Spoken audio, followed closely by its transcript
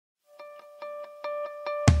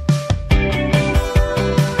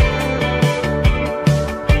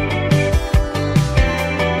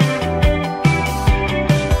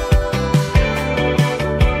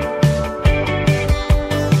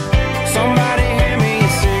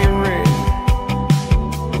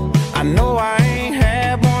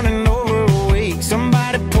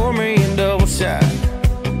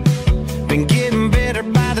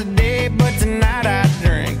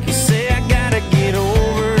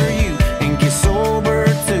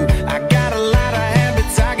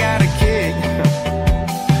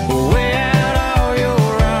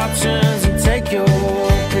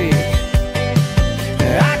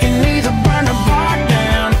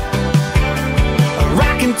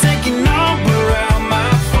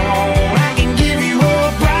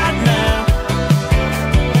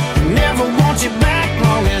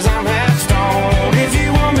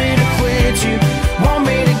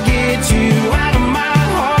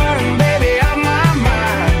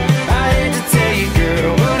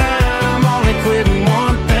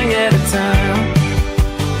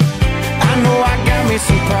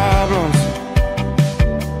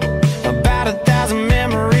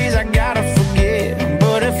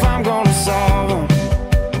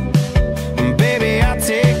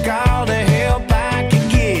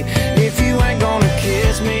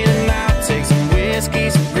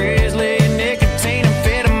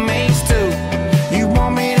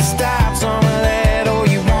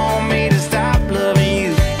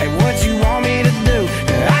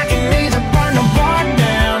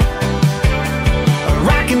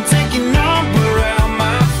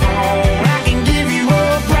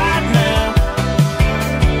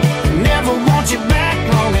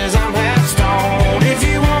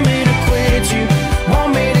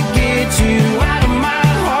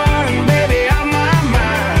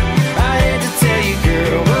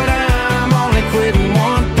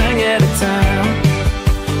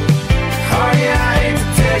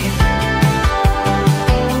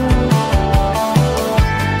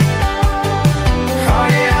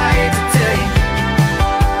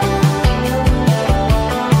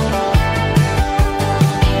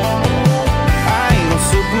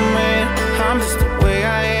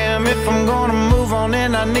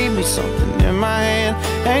something in my hand.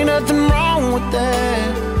 Ain't nothing wrong with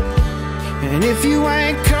that. And if you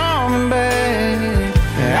ain't coming back,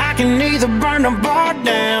 I can either burn the bar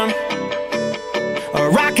down,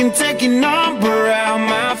 or I can take your number out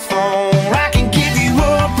my phone. I can give you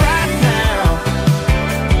up right now,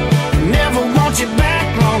 never want you back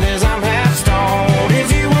long as I'm half stoned. If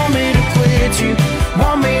you want me to quit you,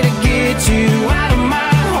 want me to get you out of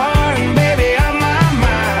my heart and baby out my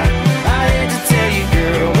mind, I hate to tell you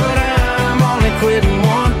girl, but I'm only quitting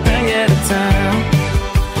one thing at a time.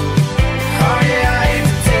 Oh yeah, I hate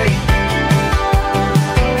to tell you.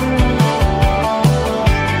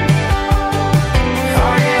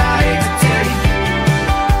 Oh yeah, I hate to tell you.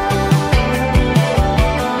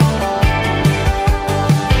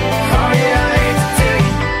 Oh yeah, I hate to tell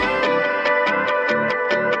you.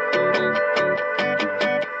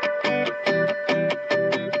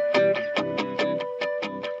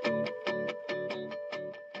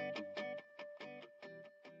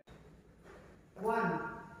 One,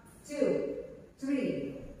 two,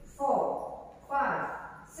 three, four, five,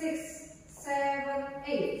 six, seven,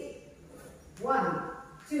 eight. 1,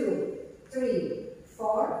 2, 3,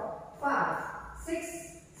 4, 5, 6,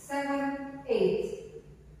 7, 8.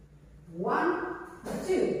 1,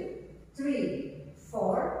 2, 3,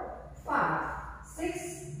 4, 5, 6,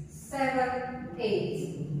 7,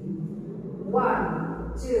 8.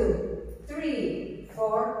 1, 2, 3,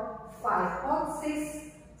 4, 5, hold 6,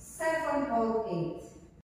 7, hold 8.